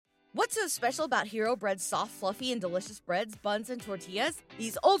What's so special about Hero Bread's soft, fluffy, and delicious breads, buns, and tortillas?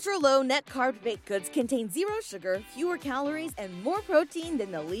 These ultra-low net-carb baked goods contain zero sugar, fewer calories, and more protein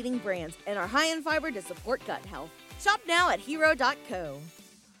than the leading brands, and are high in fiber to support gut health. Shop now at hero.co.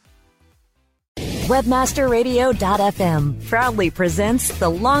 Webmasterradio.fm proudly presents the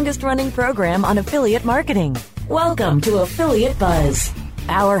longest-running program on affiliate marketing. Welcome to Affiliate Buzz.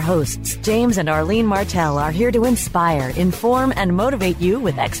 Our hosts, James and Arlene Martell, are here to inspire, inform, and motivate you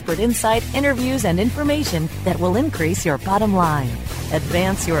with expert insight, interviews, and information that will increase your bottom line.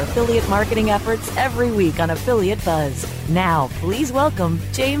 Advance your affiliate marketing efforts every week on Affiliate Buzz. Now, please welcome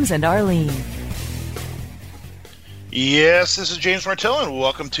James and Arlene. Yes, this is James Martell, and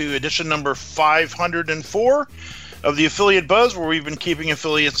welcome to edition number 504 of the Affiliate Buzz, where we've been keeping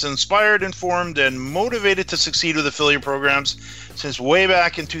affiliates inspired, informed, and motivated to succeed with affiliate programs since way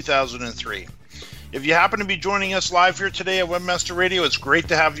back in 2003. If you happen to be joining us live here today at Webmaster Radio, it's great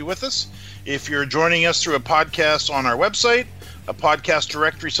to have you with us. If you're joining us through a podcast on our website, a podcast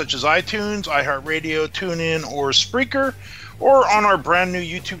directory such as iTunes, iHeartRadio, TuneIn, or Spreaker, or on our brand new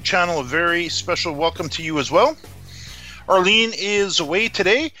YouTube channel, a very special welcome to you as well. Arlene is away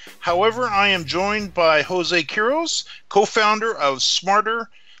today. However, I am joined by Jose Quiroz, co-founder of Smarter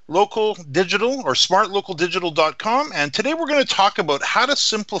Local Digital, or smartlocaldigital.com, and today we're going to talk about how to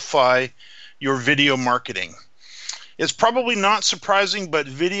simplify your video marketing. It's probably not surprising, but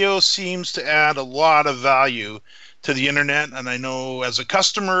video seems to add a lot of value to the internet, and I know as a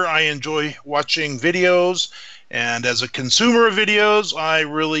customer I enjoy watching videos, and as a consumer of videos I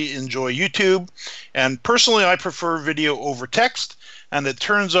really enjoy YouTube, and personally I prefer video over text, and it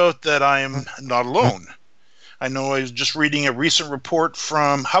turns out that I am not alone. I know I was just reading a recent report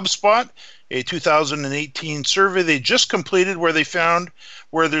from HubSpot, a 2018 survey they just completed, where they found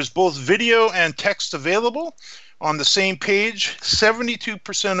where there's both video and text available on the same page,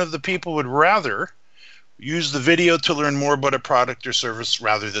 72% of the people would rather use the video to learn more about a product or service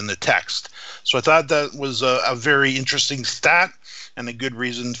rather than the text. So I thought that was a very interesting stat and a good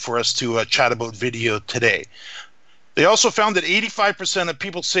reason for us to chat about video today. They also found that 85% of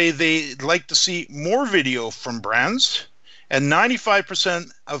people say they'd like to see more video from brands, and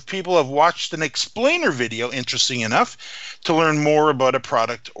 95% of people have watched an explainer video, interesting enough, to learn more about a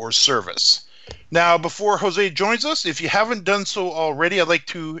product or service. Now, before Jose joins us, if you haven't done so already, I'd like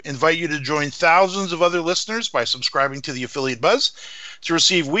to invite you to join thousands of other listeners by subscribing to the Affiliate Buzz to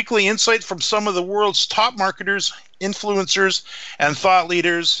receive weekly insight from some of the world's top marketers, influencers, and thought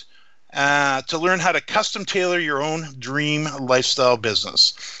leaders to learn how to custom tailor your own dream lifestyle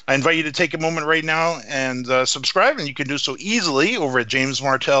business. I invite you to take a moment right now and subscribe, and you can do so easily over at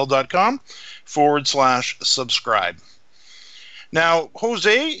jamesmartell.com/subscribe. Now,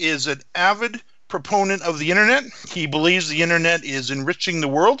 Jose is an avid proponent of the internet. He believes the internet is enriching the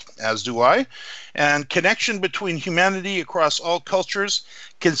world, as do I, and connection between humanity across all cultures,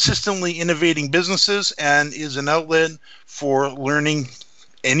 consistently innovating businesses, and is an outlet for learning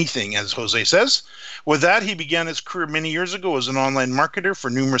anything, as Jose says. With that, he began his career many years ago as an online marketer for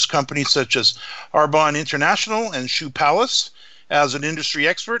numerous companies such as Arbonne International and Shoe Palace. As an industry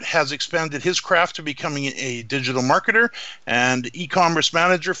expert, has expanded his craft to becoming a digital marketer and e-commerce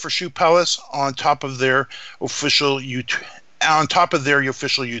manager for Shoe Palace on top of their official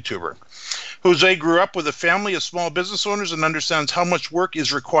YouTuber. Jose grew up with a family of small business owners and understands how much work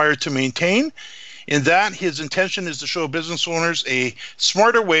is required to maintain. In that, his intention is to show business owners a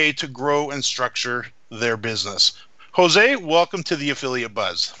smarter way to grow and structure their business. Jose, welcome to the Affiliate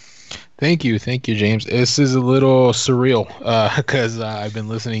Buzz. Thank you, James. This is a little surreal because I've been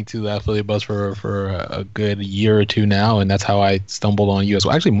listening to the Affiliate Buzz for a good year or two now, and that's how I stumbled on you as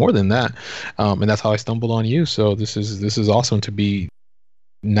well. Actually, more than that, and that's how I stumbled on you. So this is awesome to be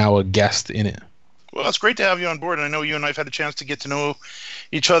now a guest in it. Well, it's great to have you on board. And I know you and I have had a chance to get to know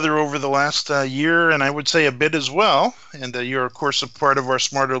each other over the last year, and I would say a bit as well. And you're, of course, a part of our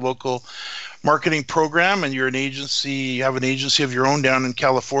Smarter Local marketing program, and you're an agency. You have an agency of your own down in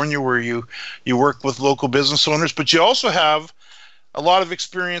California where you work with local business owners, but you also have a lot of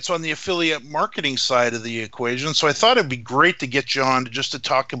experience on the affiliate marketing side of the equation. So I thought it'd be great to get you on just to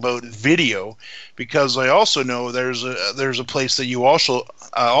talk about video, because I also know there's a place that you also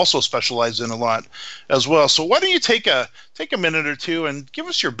specialize in a lot as well. So why don't you take a minute or two and give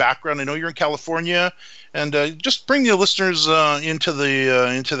us your background? I know you're in California, and just bring the listeners into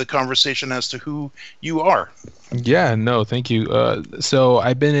the conversation as to who you are. Yeah, no, thank you. So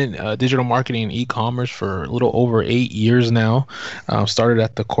I've been in digital marketing and e-commerce for a little over 8 years now. Started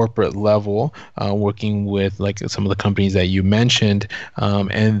at the corporate level, working with like some of the companies that you mentioned,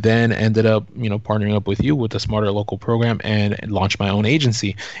 and then ended up, partnering up with you with the Smarter Local program and launched my own agency.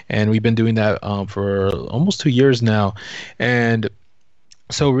 agency, and we've been doing that for almost 2 years now. And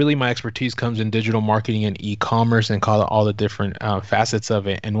so really my expertise comes in digital marketing and e-commerce and call it all the different facets of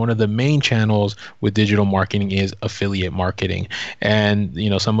it. And one of the main channels with digital marketing is affiliate marketing. And,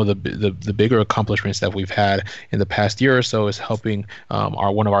 some of the bigger accomplishments that we've had in the past year or so is helping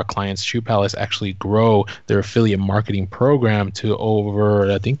one of our clients, Shoe Palace, actually grow their affiliate marketing program to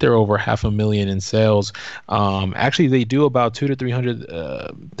over, I think they're over $500,000 in sales. Actually, they do about $200,000 to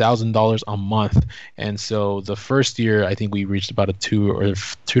 $300,000 a month. And so the first year, I think we reached about a $2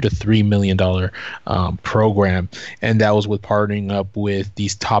 to $3 million program, and that was with partnering up with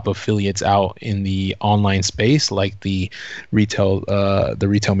these top affiliates out in the online space, like the retail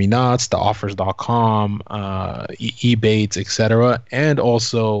me nots, the offers.com, Ebates, etc., and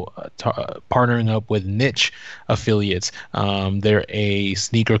also partnering up with niche affiliates. They're a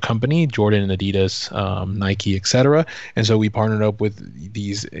sneaker company, Jordan, Adidas, Nike, etc., and so we partnered up with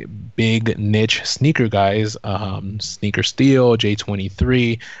these big niche sneaker guys, Sneaker Steel, J23,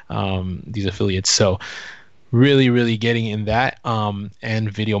 these affiliates. So really getting in that,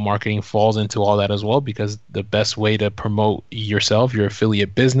 and video marketing falls into all that as well, because the best way to promote yourself, your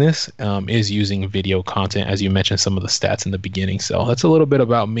affiliate business, is using video content, as you mentioned some of the stats in the beginning. So that's a little bit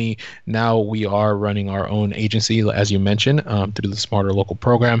about me. Now we are running our own agency, as you mentioned, through the Smarter Local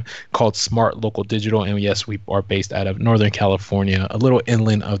program called Smart Local Digital, and yes, we are based out of Northern California, a little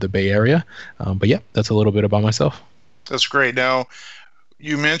inland of the Bay Area. But yeah, that's a little bit about myself. That's great. Now,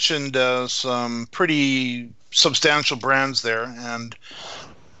 you mentioned some pretty substantial brands there, and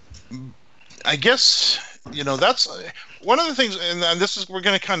I guess that's one of the things. And this is, we're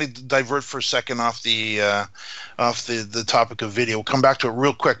going to kind of divert for a second off the topic of video. We'll come back to it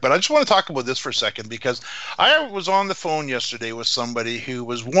real quick, but I just want to talk about this for a second, because I was on the phone yesterday with somebody who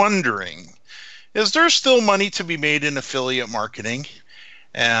was wondering, is there still money to be made in affiliate marketing?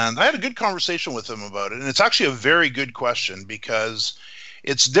 And I had a good conversation with him about it, and it's actually a very good question, because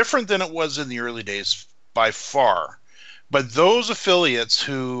it's different than it was in the early days by far. But those affiliates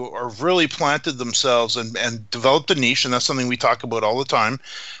who are really planted themselves and developed a niche, and that's something we talk about all the time.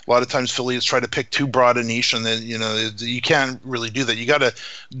 A lot of times affiliates try to pick too broad a niche, and then you can't really do that. You got to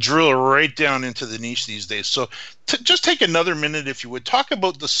drill right down into the niche these days. So just take another minute, if you would, talk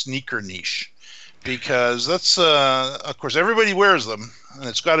about the sneaker niche, because that's of course everybody wears them, and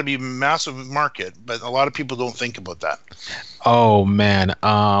it's got to be a massive market, but a lot of people don't think about that. Oh man,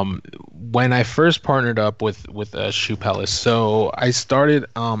 when I first partnered up with Shoe Palace, so I started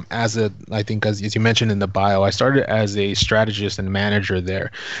I think as you mentioned in the bio, I started as a strategist and manager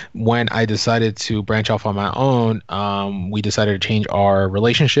there. When I decided to branch off on my own, we decided to change our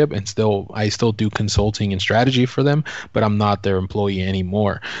relationship, and I still do consulting and strategy for them, but I'm not their employee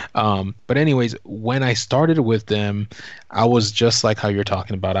anymore. But anyways, when I started with them, I was just like how you're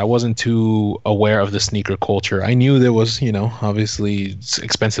talking about. I wasn't too aware of the sneaker culture. I knew there was, obviously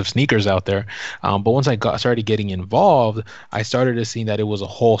expensive sneakers out there. But once I started getting involved, I started to see that it was a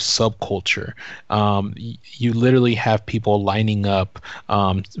whole subculture. You literally have people lining up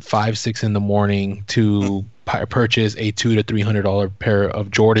 5, 6 in the morning to purchase a $200 to $300 pair of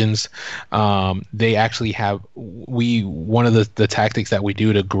Jordans. They actually have one of the tactics that we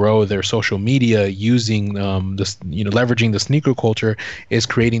do to grow their social media using leveraging the sneaker culture is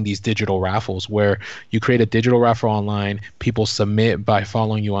creating these digital raffles, where you create a digital raffle online, people submit by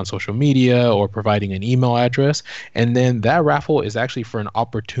following you on social media or providing an email address, and then that raffle is actually for an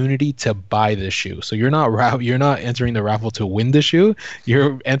opportunity to buy the shoe. So you're not entering the raffle to win the shoe,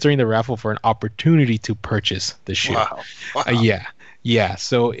 you're entering the raffle for an opportunity to purchase the shoe. Wow. Yeah.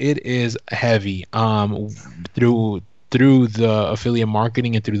 So it is heavy. Through the affiliate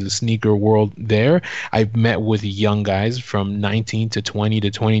marketing and through the sneaker world there, I've met with young guys from 19 to 20 to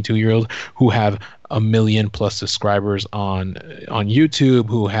 22-year-olds who have 1 million plus subscribers on YouTube,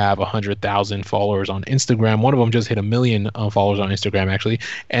 who have 100,000 followers on Instagram. One of them just hit 1 million followers on Instagram, actually,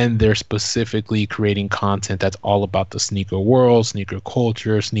 and they're specifically creating content that's all about the sneaker world, sneaker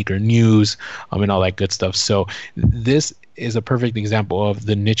culture, sneaker news, and all that good stuff. So this is a perfect example of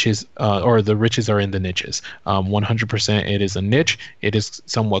the niches, or the riches are in the niches. 100% it is a niche. It is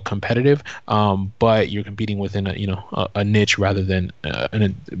somewhat competitive, but you're competing within a niche rather than in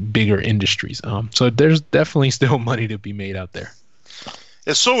a bigger industries. So there's definitely still money to be made out there.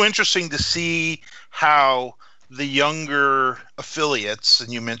 It's so interesting to see how the younger affiliates,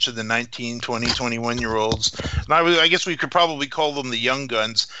 and you mentioned the 19, 20, 21-year-olds, and I guess we could probably call them the young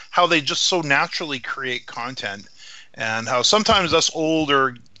guns, how they just so naturally create content. And how sometimes us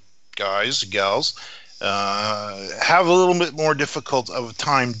older guys, gals, have a little bit more difficult of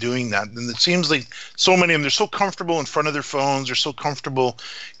time doing that. And it seems like so many of them, they're so comfortable in front of their phones, they're so comfortable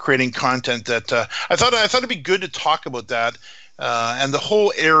creating content that I thought it'd be good to talk about that. And the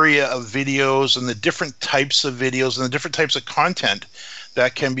whole area of videos and the different types of videos and the different types of content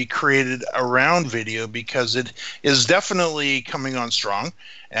that can be created around video, because it is definitely coming on strong.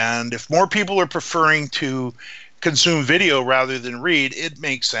 And if more people are preferring to consume video rather than read, it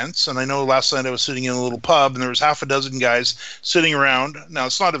makes sense. And I know last night I was sitting in a little pub and there was half a dozen guys sitting around. Now,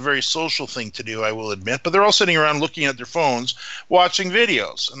 it's not a very social thing to do, I will admit, but they're all sitting around looking at their phones, watching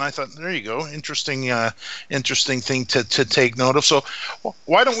videos. And I thought, there you go, interesting thing to take note of. So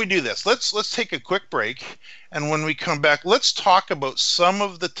why don't we do this? Let's take a quick break. And when we come back, let's talk about some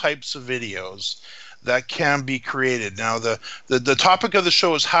of the types of videos that can be created. Now, the topic of the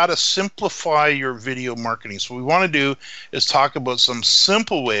show is how to simplify your video marketing. So what we want to do is talk about some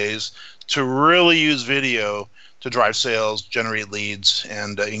simple ways to really use video to drive sales, generate leads,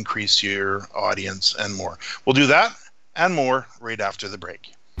 and increase your audience and more. We'll do that and more right after the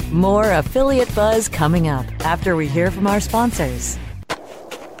break. More Affiliate Buzz coming up after we hear from our sponsors.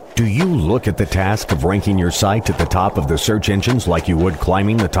 Do you look at the task of ranking your site at the top of the search engines like you would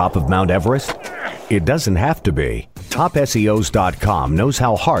climbing the top of Mount Everest? It doesn't have to be. TopSEOs.com knows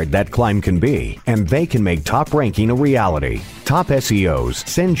how hard that climb can be, and they can make top ranking a reality. Top SEOs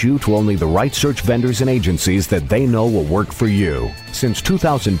sends you to only the right search vendors and agencies that they know will work for you. Since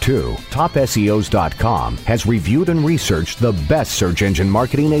 2002, TopSEOs.com has reviewed and researched the best search engine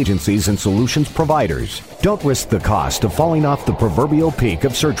marketing agencies and solutions providers. Don't risk the cost of falling off the proverbial peak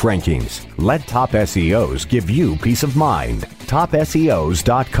of search rankings. Let Top SEOs give you peace of mind.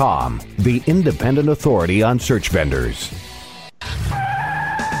 TopSEOs.com, the independent authority on search vendors.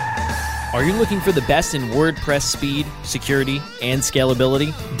 Are you looking for the best in WordPress speed, security, and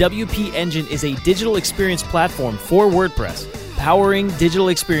scalability? WP Engine is a digital experience platform for WordPress, powering digital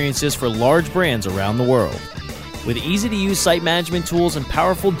experiences for large brands around the world. With easy-to-use site management tools and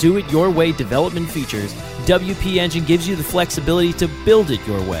powerful do-it-your-way development features, WP Engine gives you the flexibility to build it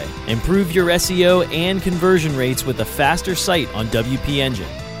your way. Improve your SEO and conversion rates with a faster site on WP Engine.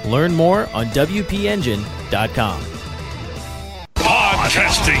 Learn more on WPEngine.com.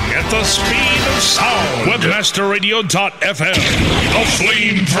 Podcasting at the speed of sound. Webmasterradio.fm, the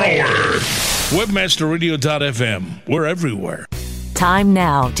flamethrower. Webmasterradio.fm, we're everywhere. Time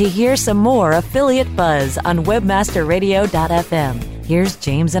now to hear some more Affiliate Buzz on WebmasterRadio.fm. Here's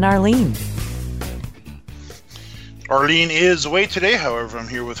James and Arlene. Arlene is away today. However, I'm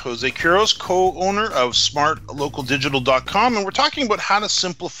here with Jose Quiros, co-owner of SmartLocalDigital.com, and we're talking about how to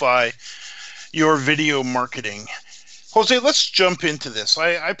simplify your video marketing. Jose, let's jump into this.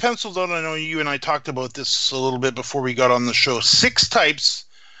 I penciled out, I know you and I talked about this a little bit before we got on the show, 6 types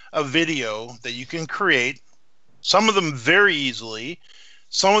of video that you can create. Some of them very easily.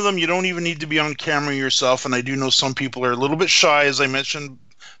 Some of them you don't even need to be on camera yourself. And I do know some people are a little bit shy, as I mentioned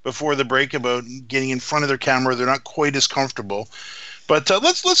before the break, about getting in front of their camera. They're not quite as comfortable. But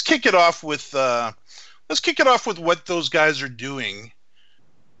let's kick it off with what those guys are doing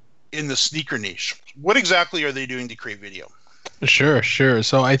in the sneaker niche. What exactly are they doing to create video? Sure.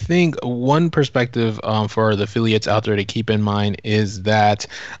 So I think one perspective for the affiliates out there to keep in mind is that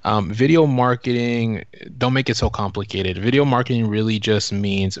video marketing, don't make it so complicated. Video marketing really just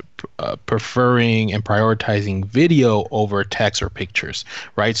means preferring and prioritizing video over text or pictures,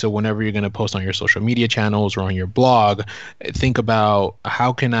 right? So whenever you're going to post on your social media channels or on your blog, think about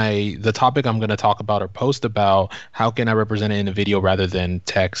the topic I'm going to talk about or post about, how can I represent it in a video rather than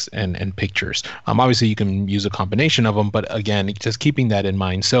text and pictures? Obviously, you can use a combination of them, but again, just keeping that in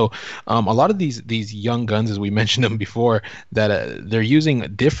mind. So a lot of these young guns, as we mentioned them before, that they're using a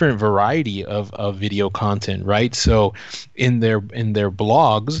different variety of video content, right? So in their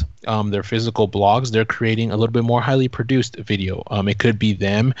blogs, their physical blogs, they're creating a little bit more highly produced video. It could be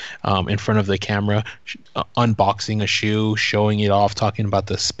them in front of the camera, unboxing a shoe, showing it off, talking about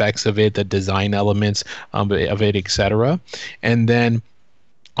the specs of it, the design elements of it, etc. And then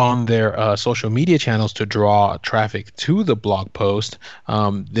on their social media channels to draw traffic to the blog post,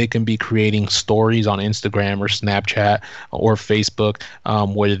 they can be creating stories on Instagram or Snapchat or Facebook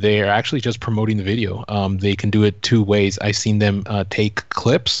where they're actually just promoting the video. They can do it 2 ways. I've seen them take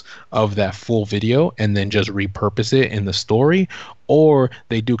clips of that full video and then just repurpose it in the story, or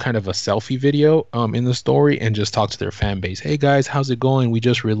they do kind of a selfie video in the story and just talk to their fan base. Hey guys, how's it going? We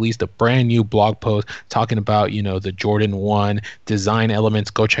just released a brand new blog post talking about, the Jordan 1 design elements.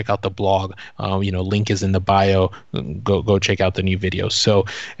 Go check out the blog. Link is in the bio. Go check out the new videos. So,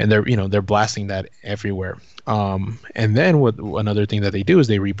 and they're blasting that everywhere. And then another thing that they do is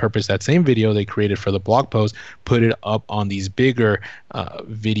they repurpose that same video they created for the blog post, put it up on these bigger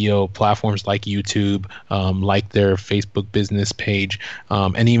video platforms like YouTube, like their Facebook business page,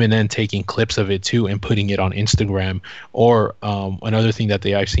 and even then taking clips of it too and putting it on Instagram. Or another thing that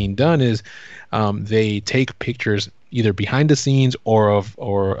I've seen done is they take pictures either behind the scenes or a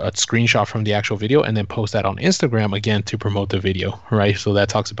screenshot from the actual video and then post that on Instagram again to promote the video, right? So that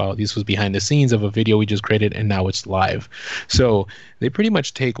talks about this was behind the scenes of a video we just created and now it's live. So they pretty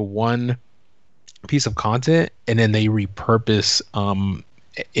much take one piece of content and then they repurpose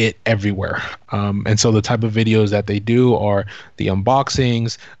it everywhere. And so the type of videos that they do are the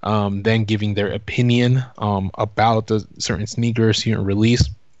unboxings, then giving their opinion about the certain sneakers, certain release.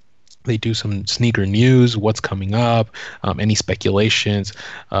 They do some sneaker news, what's coming up, any speculations,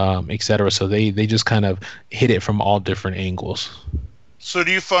 etc. So they just kind of hit it from all different angles. So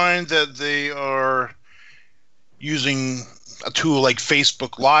do you find that they are using a tool like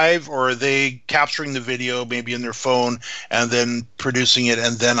Facebook Live, or are they capturing the video maybe in their phone and then producing it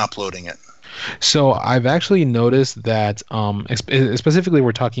and then uploading it? So I've actually noticed that specifically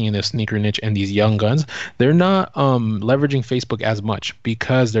we're talking in the sneaker niche and these young guns, they're not leveraging Facebook as much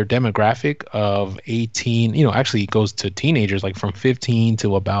because their demographic of 18, actually goes to teenagers, like from 15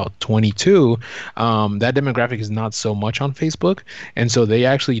 to about 22. That demographic is not so much on Facebook. And so they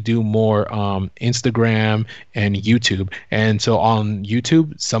actually do more Instagram and YouTube. And so on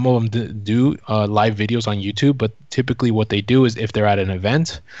YouTube, some of them do live videos on YouTube, but typically what they do is if they're at an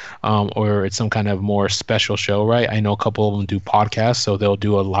event or it's some kind of more special show, right? I know a couple of them do podcasts, so they'll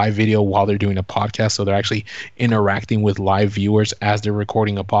do a live video while they're doing a podcast. So they're actually interacting with live viewers as they're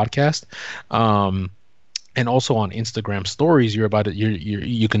recording a podcast. And also on Instagram stories, you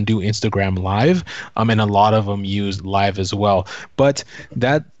can do Instagram live, and a lot of them use live as well. But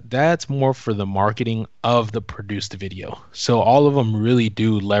that's more for the marketing of the produced video. So all of them really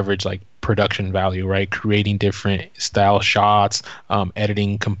do leverage like production value, right? Creating different style shots,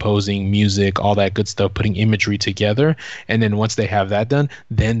 editing, composing, music, all that good stuff, putting imagery together. And then once they have that done,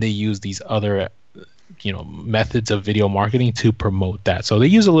 then they use these other, methods of video marketing to promote that. So they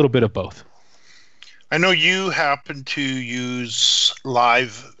use a little bit of both. I know you happen to use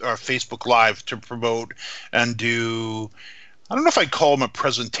Live or Facebook Live to promote and do, I don't know if I'd call them a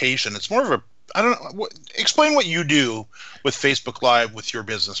presentation. It's more of a, I don't know. Explain what you do with Facebook Live with your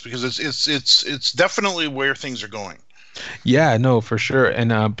business, because it's definitely where things are going. Yeah, no, for sure.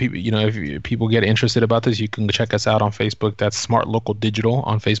 And people, if people get interested about this, you can check us out on Facebook. That's Smart Local Digital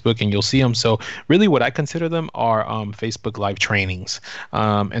on Facebook, and you'll see them. So really what I consider them are Facebook Live trainings.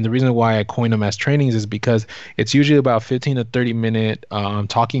 And the reason why I coin them as trainings is because it's usually about 15 to 30 minute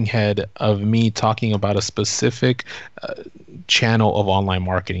talking head of me talking about a specific channel of online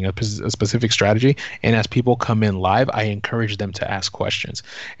marketing, a specific strategy. And as people come in live, I encourage them to ask questions.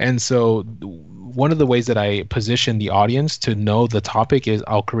 And so one of the ways that I position the audience to know the topic is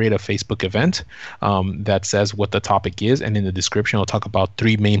I'll create a Facebook event that says what the topic is, and in the description I'll talk about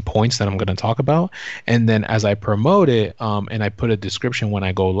 3 main points that I'm going to talk about. And then as I promote it and I put a description when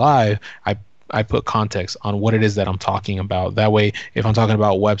I go live, I put context on what it is that I'm talking about. That way, if I'm talking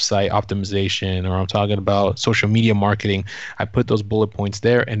about website optimization or I'm talking about social media marketing, I put those bullet points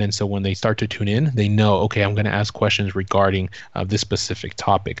there. And then so when they start to tune in, they know, okay, I'm going to ask questions regarding this specific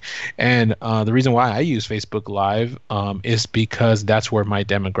topic. And the reason why I use Facebook Live is because that's where my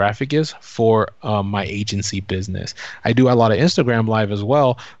demographic is for my agency business. I do a lot of Instagram Live as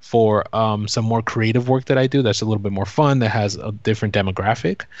well for some more creative work that I do that's a little bit more fun, that has a different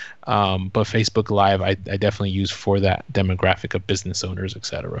demographic. But Facebook Live, I definitely use for that demographic of business owners,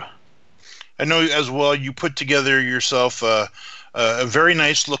 etc. I know as well you put together yourself a very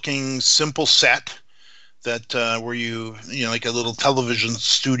nice looking simple set that where you like a little television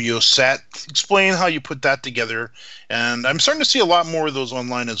studio set. Explain how you put that together. And I'm starting to see a lot more of those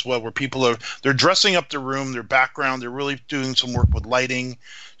online as well, where people they're dressing up their room, their background, they're really doing some work with lighting.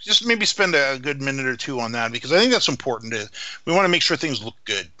 Just maybe spend a good minute or two on that, because I think that's important. We want to make sure things look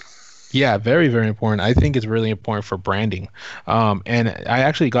good. Yeah, very, very important. I think it's really important for branding. And I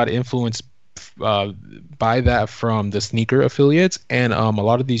actually got influenced buy that from the sneaker affiliates and a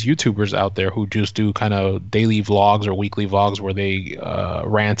lot of these YouTubers out there who just do kind of daily vlogs or weekly vlogs where they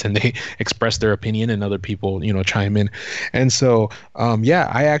rant and they express their opinion and other people, chime in. And so,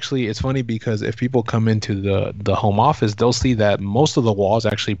 it's funny because if people come into the home office, they'll see that most of the wall is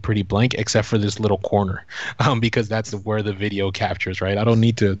actually pretty blank except for this little corner, because that's where the video captures, right? I don't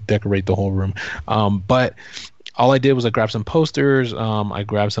need to decorate the whole room. But all I did was I grabbed some posters. I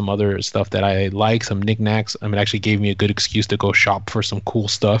grabbed some other stuff that I like, some knickknacks. It actually gave me a good excuse to go shop for some cool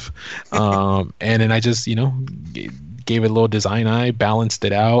stuff. And then I just, gave it a little design eye, balanced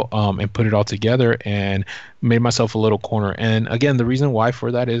it out, and put it all together and made myself a little corner. And again, the reason why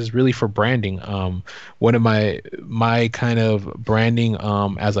for that is really for branding. One of my kind of branding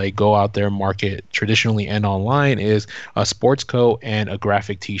as I go out there market traditionally and online is a sports coat and a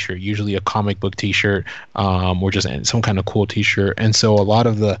graphic t-shirt, usually a comic book t-shirt, or just some kind of cool t-shirt. And so a lot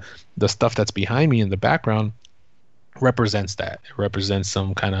of the stuff that's behind me in the background represents that. It represents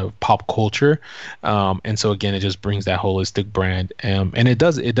some kind of pop culture, and so again, it just brings that holistic brand, and it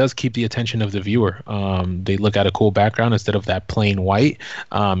does keep the attention of the viewer. They look at a cool background instead of that plain white,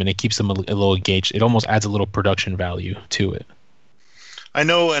 and it keeps them a little engaged. It almost adds a little production value to it. I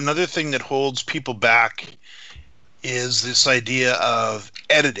know another thing that holds people back is this idea of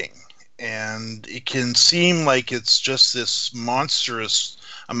editing, and it can seem like it's just this monstrous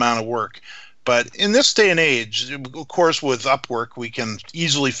amount of work. But in this day and age, of course, with Upwork, we can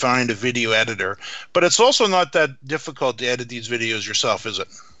easily find a video editor. But it's also not that difficult to edit these videos yourself, is it?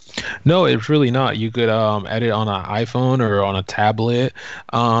 No, it's really not. You could edit on an iPhone or on a tablet.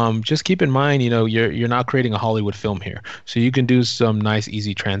 Just keep in mind, you're not creating a Hollywood film here, so you can do some nice,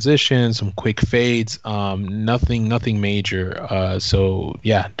 easy transitions, some quick fades. Nothing major. So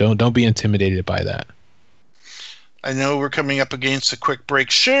yeah, don't be intimidated by that. I know we're coming up against a quick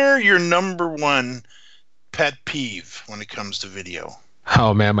break. Share your number one pet peeve when it comes to video.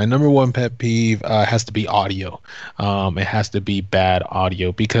 Oh man, my number one pet peeve has to be audio. It has to be bad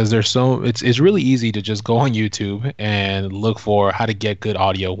audio because it's really easy to just go on YouTube and look for how to get good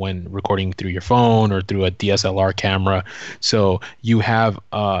audio when recording through your phone or through a DSLR camera. So you have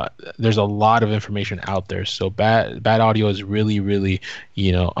there's a lot of information out there. So bad audio is really, really,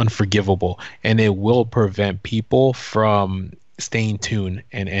 unforgivable, and it will prevent people from staying tuned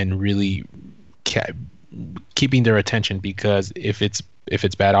and really keeping their attention, because if it's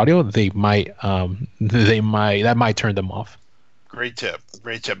bad audio, that might turn them off. Great tip.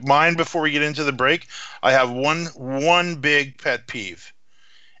 Mine, before we get into the break, I have one big pet peeve,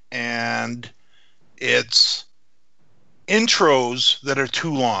 and it's intros that are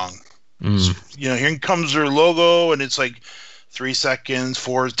too long. Here comes their logo, and it's like 3 seconds,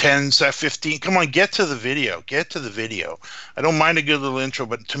 4, 10, 15. Come on, get to the video. I don't mind a good little intro,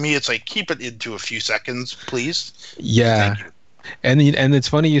 but to me, it's like, keep it into a few seconds, please. Yeah. Thank you. And it's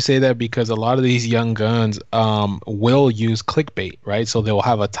funny you say that, because a lot of these young guns will use clickbait, right? So they'll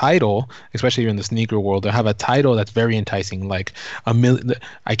have a title, especially in the sneaker world, they'll have a title that's very enticing, like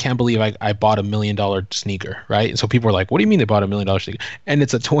I can't believe I bought $1 million sneaker, right? And so people are like, what do you mean they bought $1 million sneaker? And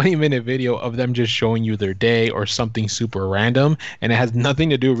it's a 20-minute video of them just showing you their day or something super random, and it has nothing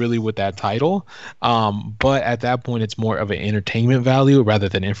to do really with that title. But at that point, it's more of an entertainment value rather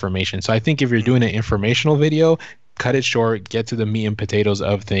than information. So I think if you're doing an informational video, cut it short, get to the meat and potatoes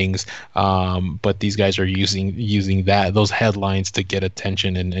of things. But these guys are using those headlines to get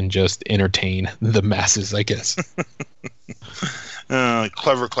attention and just entertain the masses, I guess.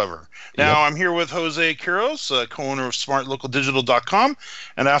 Clever. Now, I'm here with Jose Quiros, co-owner of SmartLocalDigital.com.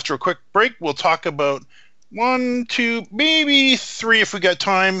 And after a quick break, we'll talk about 1, 2, maybe 3, if we got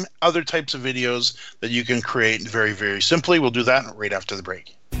time, other types of videos that you can create very, very simply. We'll do that right after the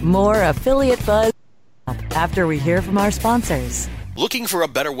break. More Affiliate Buzz after we hear from our sponsors. Looking for a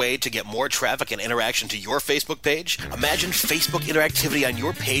better way to get more traffic and interaction to your Facebook page? Imagine Facebook interactivity on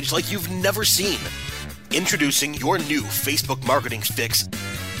your page like you've never seen. Introducing your new Facebook marketing fix,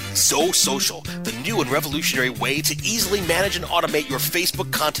 ZoSocial, the new and revolutionary way to easily manage and automate your Facebook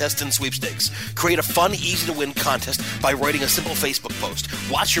contests and sweepstakes. Create a fun, easy-to-win contest by writing a simple Facebook post.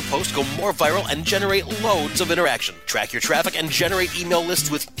 Watch your post go more viral and generate loads of interaction. Track your traffic and generate email lists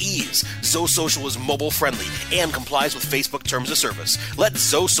with ease. ZoSocial is mobile-friendly and complies with Facebook terms of service. Let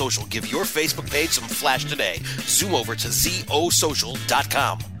ZoSocial give your Facebook page some flash today. Zoom over to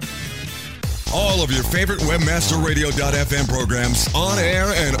ZoSocial.com. All of your favorite WebmasterRadio.fm programs on air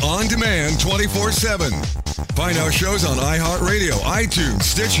and on demand 24/7. Find our shows on iHeartRadio, iTunes,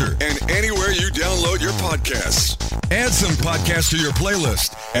 Stitcher, and anywhere you download your podcasts. Add some podcasts to your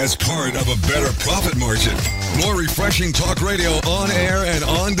playlist as part of a better profit margin. More refreshing talk radio on air and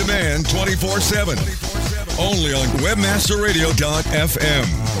on demand 24/7. Only on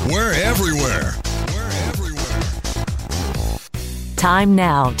webmasterradio.fm. We're everywhere. Time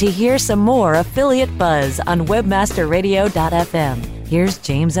now to hear some more affiliate buzz on webmasterradio.fm. Here's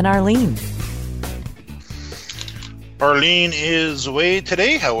James and Arlene. Arlene is away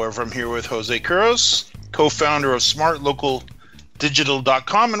today. However, I'm here with Jose Quiros, co-founder of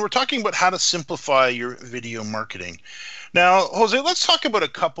SmartLocalDigital.com, and we're talking about how to simplify your video marketing. Now, Jose, let's talk about a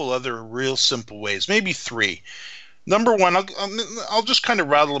couple other real simple ways, maybe three. Number one, I'll just kind of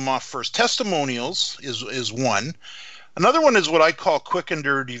rattle them off first. Testimonials is one. Another one is what I call quick and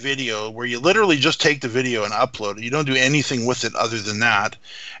dirty video, where you literally just take the video and upload it. You don't do anything with it other than that.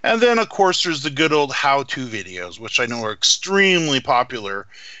 And then, of course, there's the good old how-to videos, which I know are extremely popular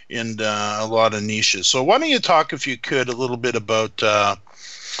in a lot of niches. So why don't you talk, if you could, a little bit about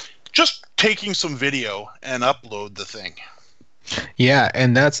just taking some video and upload the thing. Yeah,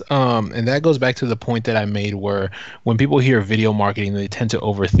 and that's and that goes back to the point that I made, where when people hear video marketing, they tend to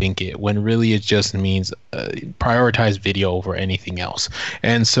overthink it, when really it just means prioritize video over anything else.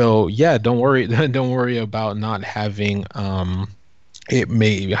 And so, yeah, don't worry about not having it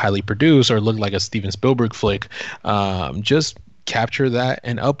may be highly produced or look like a Steven Spielberg flick. Just capture that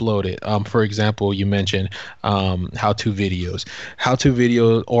and upload it. For example, you mentioned how-to videos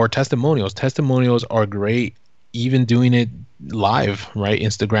or testimonials. Testimonials are great, even doing it live, right?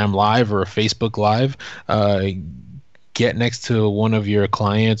 Instagram Live or Facebook Live. Get next to one of your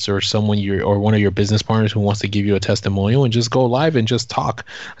clients or or one of your business partners who wants to give you a testimonial, and just go live and just talk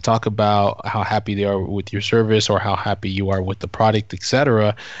about how happy they are with your service or how happy you are with the product,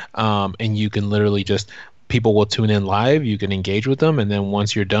 etc. And you can literally people will tune in live, you can engage with them, and then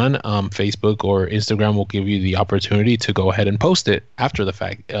once you're done, Facebook or Instagram will give you the opportunity to go ahead and post it after the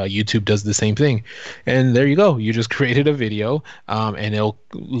fact. YouTube does the same thing. And there you go. You just created a video, and it'll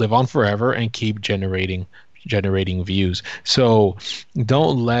live on forever and keep generating views. So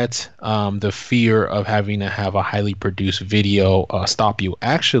don't let the fear of having to have a highly produced video stop you.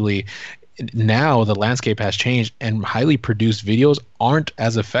 Actually, now the landscape has changed, and highly produced videos aren't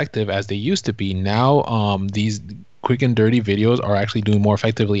as effective as they used to be. Now these quick and dirty videos are actually doing more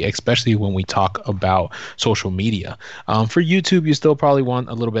effectively, especially when we talk about social media. For YouTube, you still probably want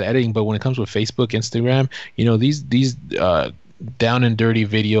a little bit of editing, but when it comes with Facebook, Instagram, these down and dirty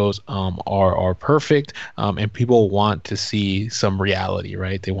videos are perfect, and people want to see some reality,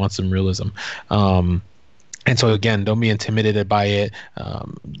 right? They want some realism. And so again, don't be intimidated by it.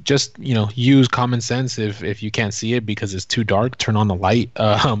 Just use common sense. If you can't see it because it's too dark, turn on the light.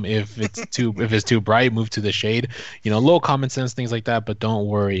 If it's too bright, move to the shade. Little common sense things like that. But don't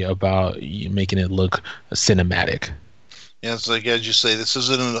worry about making it look cinematic. Yeah, it's like, as you say, this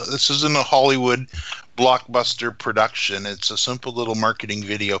isn't a Hollywood blockbuster production. It's a simple little marketing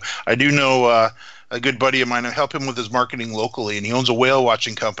video. I do know a good buddy of mine. I help him with his marketing locally, and he owns a whale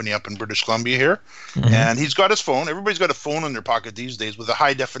watching company up in British Columbia here. Mm-hmm. And he's got his phone. Everybody's got a phone in their pocket these days with a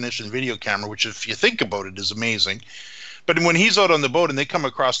high definition video camera, which, if you think about it, is amazing. But when he's out on the boat and they come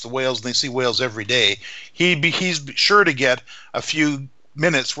across the whales and they see whales every day, he's sure to get a few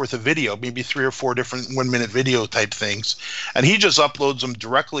minutes worth of video, maybe 3 or 4 different 1-minute video type things, and he just uploads them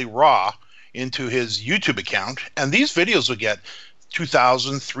directly raw into his YouTube account, and these videos will get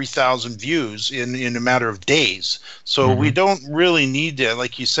 2,000, 3,000 views in a matter of days. So we don't really need to,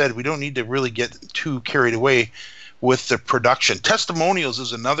 like you said, we don't need to really get too carried away with the production. Testimonials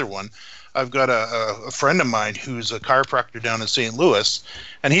is another one. I've got a friend of mine who's a chiropractor down in St. Louis,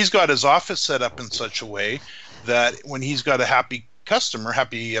 and he's got his office set up in such a way that when he's got a happy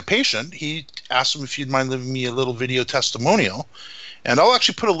patient, he asks him if you'd mind leaving me a little video testimonial. And I'll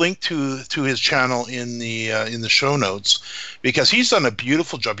actually put a link to his channel in the show notes, because he's done a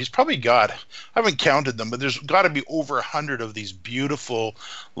beautiful job. He's probably got, I haven't counted them, but there's got to be over 100 of these beautiful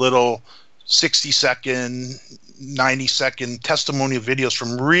little 60-second, 90-second testimonial videos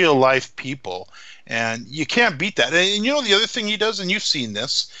from real life people. And you can't beat that. And the other thing he does, and you've seen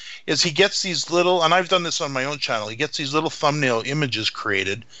this, is he gets these little, and I've done this on my own channel, he gets these little thumbnail images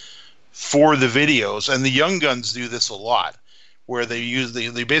created for the videos. And the young guns do this a lot, where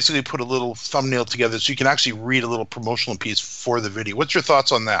they basically put a little thumbnail together so you can actually read a little promotional piece for the video. What's your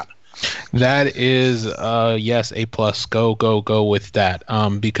thoughts on that? That is, yes, A+. Go with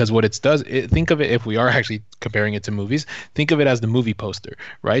that. Because what it does, think of it, if we are actually comparing it to movies, think of it as the movie poster,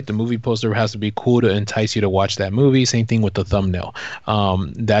 right? The movie poster has to be cool to entice you to watch that movie. Same thing with the thumbnail.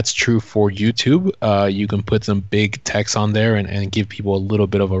 That's true for YouTube. You can put some big text on there and give people a little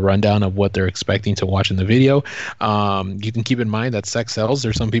bit of a rundown of what they're expecting to watch in the video. You can keep in mind that sex sells.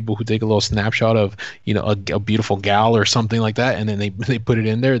 There's some people who take a little snapshot of, a beautiful gal or something like that, and then they put it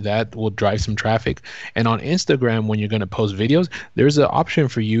in there. That will drive some traffic. And on Instagram, when you're going to post videos, there's an option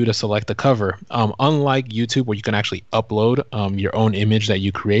for you to select the cover. Unlike YouTube, where you can actually upload your own image that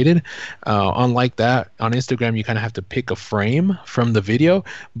you created, unlike that, on Instagram, you kind of have to pick a frame from the video,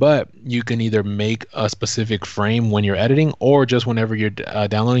 but you can either make a specific frame when you're editing, or just whenever you're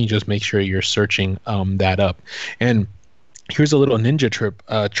downloading, just make sure you're searching that up. And here's a little ninja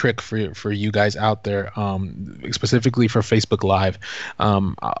trick for you guys out there, specifically for Facebook Live.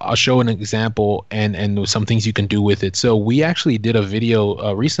 I'll show an example and some things you can do with it. So we actually did a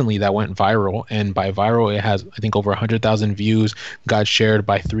video recently that went viral, and by viral, it has, I think, over 100,000 views, got shared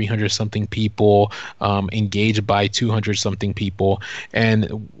by 300-something people, engaged by 200-something people,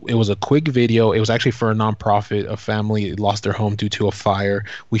 and it was a quick video. It was actually for a nonprofit. A family lost their home due to a fire.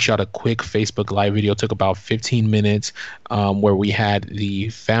 We shot a quick Facebook Live video. It took about 15 minutes. Where we had the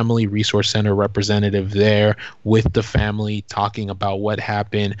Family Resource Center representative there with the family talking about what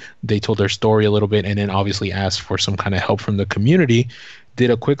happened. They told their story a little bit, and then obviously asked for some kind of help from the community. Did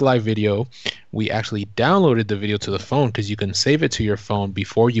a quick live video. We actually downloaded the video to the phone, because you can save it to your phone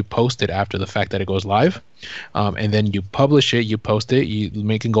before you post it after the fact that it goes live. And then you publish it, you post it, you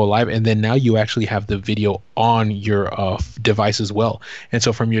make it go live, and then now you actually have the video on your device as well. And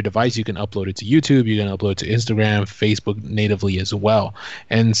so from your device, you can upload it to YouTube, you can upload it to Instagram, Facebook natively as well.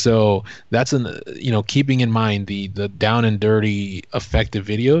 And so that's keeping in mind the down and dirty effective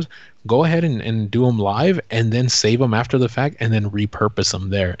videos. Go ahead and do them live, and then save them after the fact, and then repurpose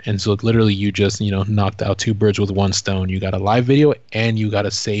them there. And so literally you just knocked out two birds with one stone. You got a live video, and you got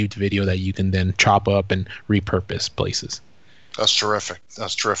a saved video that you can then chop up and repurpose places. That's terrific. Now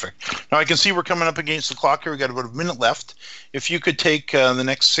I can see we're coming up against the clock here. We got about a minute left. If you could take the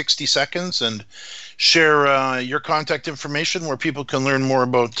next 60 seconds and share your contact information where people can learn more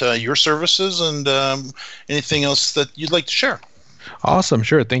about your services and anything else that you'd like to share. Awesome.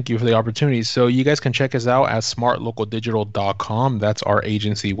 Sure. Thank you for the opportunity. So you guys can check us out at smartlocaldigital.com. That's our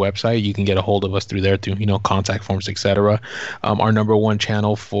agency website. You can get a hold of us through there through, contact forms, etc. Our number one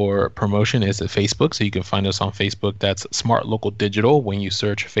channel for promotion is at Facebook. So you can find us on Facebook. That's Smart Local Digital when you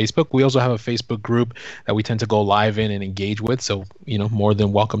search Facebook. We also have a Facebook group that we tend to go live in and engage with. So, more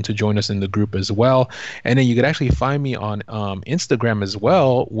than welcome to join us in the group as well. And then you can actually find me on Instagram as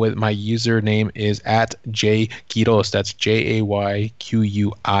well. With my username is at jquiroz. That's JayQuiroz.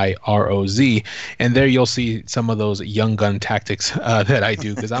 And there you'll see some of those young gun tactics that I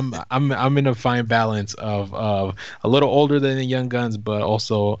do, because I'm in a fine balance of a little older than the young guns, but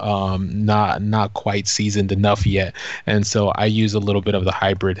also not quite seasoned enough yet. And so I use a little bit of the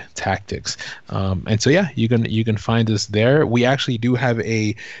hybrid tactics. And so yeah, you can find us there. We actually do have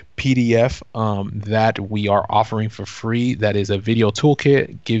a PDF that we are offering for free. That is a video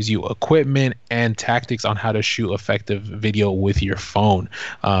toolkit, gives you equipment and tactics on how to shoot effective video with your phone.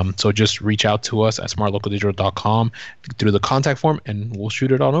 So just reach out to us at smartlocaldigital.com through the contact form, and we'll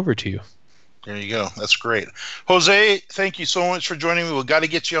shoot it on over to you. There you go. That's great. Jose, thank you so much for joining me. We've got to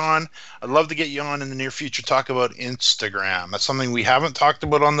get you on. I'd love to get you on in the near future, talk about Instagram. That's something we haven't talked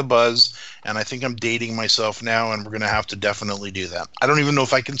about on The Buzz, and I think I'm dating myself now, and we're going to have to definitely do that. I don't even know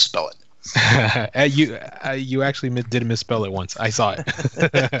if I can spell it. You actually did misspell it once. I saw it.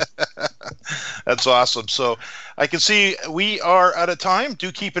 That's awesome. So I can see we are out of time.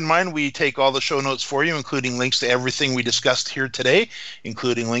 Do keep in mind we take all the show notes for you, including links to everything we discussed here today,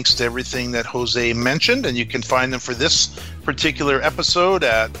 including links to everything that Jose mentioned, and you can find them for this particular episode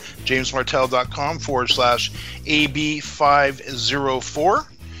at jamesmartell.com/AB504.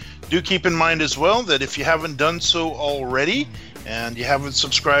 Do keep in mind as well that if you haven't done so already, and you haven't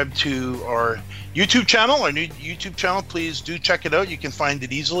subscribed to our YouTube channel, our new YouTube channel, please do check it out. You can find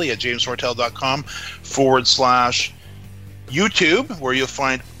it easily at jamesmartell.com/YouTube, where you'll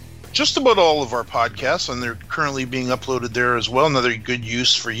find just about all of our podcasts, and they're currently being uploaded there as well. Another good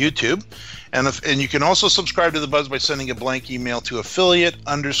use for YouTube. And you can also subscribe to The Buzz by sending a blank email to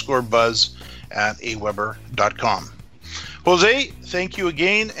affiliate_buzz@aweber.com. Jose, thank you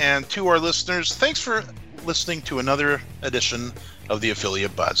again. And to our listeners, thanks for listening to another edition of the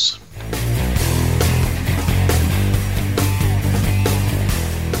Affiliate Buzz.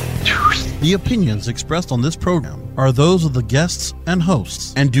 The opinions expressed on this program are those of the guests and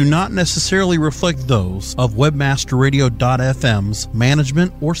hosts and do not necessarily reflect those of WebmasterRadio.fm's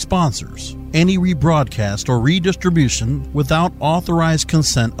management or sponsors. Any rebroadcast or redistribution without authorized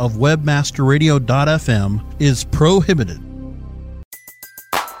consent of WebmasterRadio.fm is prohibited.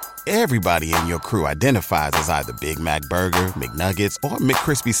 Everybody in your crew identifies as either Big Mac Burger, McNuggets, or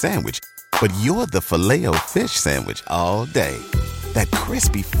McCrispy Sandwich. But you're the Filet-O-Fish Sandwich all day. That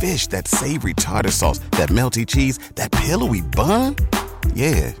crispy fish, that savory tartar sauce, that melty cheese, that pillowy bun.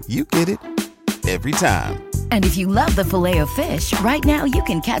 Yeah, you get it. Every time. And if you love the Filet-O-Fish, right now you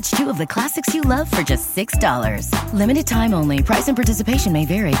can catch two of the classics you love for just $6. Limited time only. Price and participation may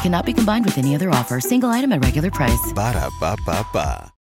vary. Cannot be combined with any other offer. Single item at regular price. Ba-da-ba-ba-ba.